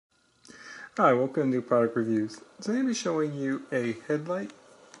Hi, welcome to New Product Reviews. Today I'll be showing you a headlamp,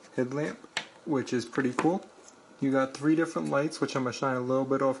 which is pretty cool. You got 3 different lights, which I'm going to shine a little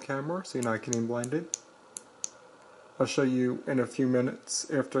bit off camera so you're not getting blinded. I'll show you in a few minutes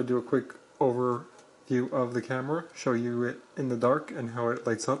after I do a quick overview of the camera, show you it in the dark and how it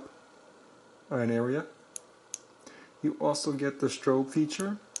lights up an area. You also get the strobe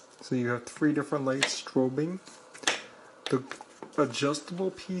feature, so you have 3 different lights strobing. The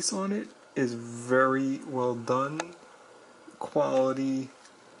adjustable piece on it is very well done. Quality.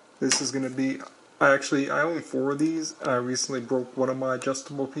 This is going to be, I own 4 of these. I recently broke one of my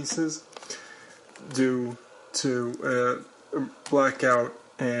adjustable pieces due to a blackout,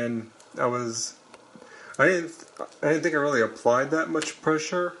 and I didn't think I really applied that much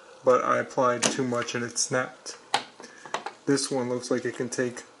pressure, but I applied too much and it snapped. This one looks like it can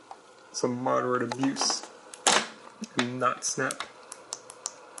take some moderate abuse and not snap.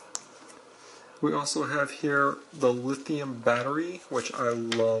 We also have here the lithium battery, which I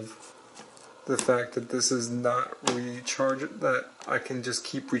love. The fact that this is not rechargeable, that I can just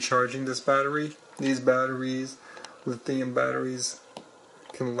keep recharging this battery. These batteries, lithium batteries,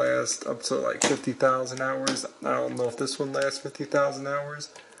 can last up to like 50,000 hours. I don't know if this one lasts 50,000 hours,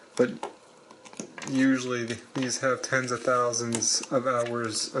 but usually these have tens of thousands of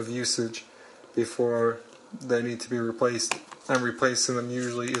hours of usage before they need to be replaced. And replacing them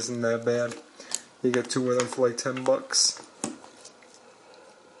usually isn't that bad. You get 2 of them for like $10.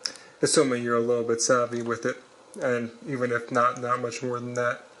 Assuming you're a little bit savvy with it, and even if not much more than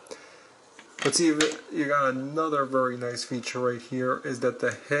that. But see, you got another very nice feature right here, is that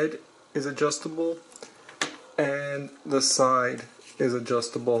the head is adjustable and the side is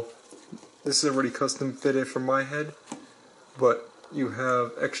adjustable. This is already custom fitted for my head, but you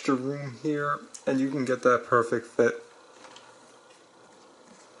have extra room here and you can get that perfect fit.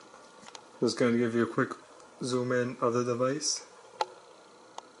 Just going to give you a quick zoom in of the device.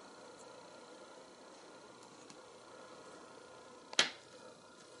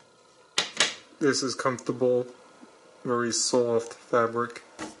 This is comfortable, very soft fabric.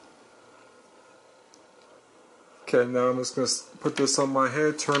 Okay, now I'm just going to put this on my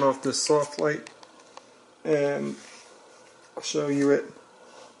head, turn off this soft light, and I'll show you it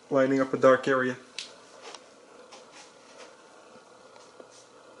lighting up a dark area.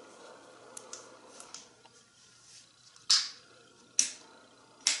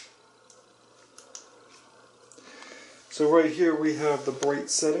 So right here we have the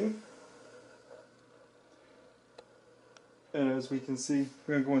bright setting. And as we can see,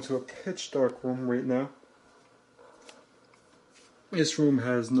 we're going to go into a pitch dark room right now. This room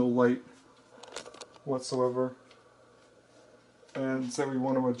has no light whatsoever. And so we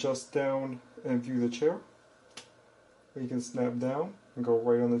want to adjust down and view the chair. We can snap down and go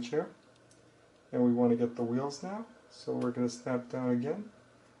right on the chair. And we want to get the wheels now, so we're going to snap down again.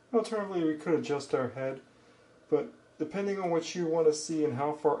 Alternatively, we could adjust our head, but depending on what you want to see and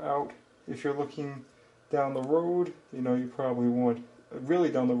how far out, if you're looking down the road, you probably want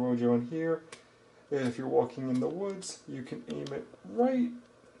really down the road, you're on here. And if you're walking in the woods, you can aim it right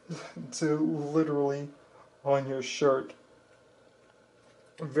to literally on your shirt.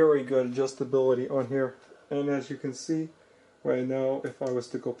 Very good adjustability on here. And as you can see right now, if I was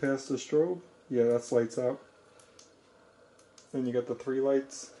to go past the strobe, yeah, that's lights out. And you got the 3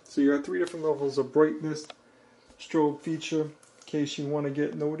 lights. So you got 3 different levels of brightness. Strobe feature, in case you want to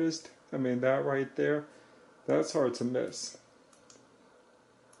get noticed. I mean, that right there, that's hard to miss.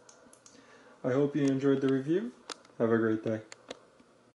 I hope you enjoyed the review. Have a great day.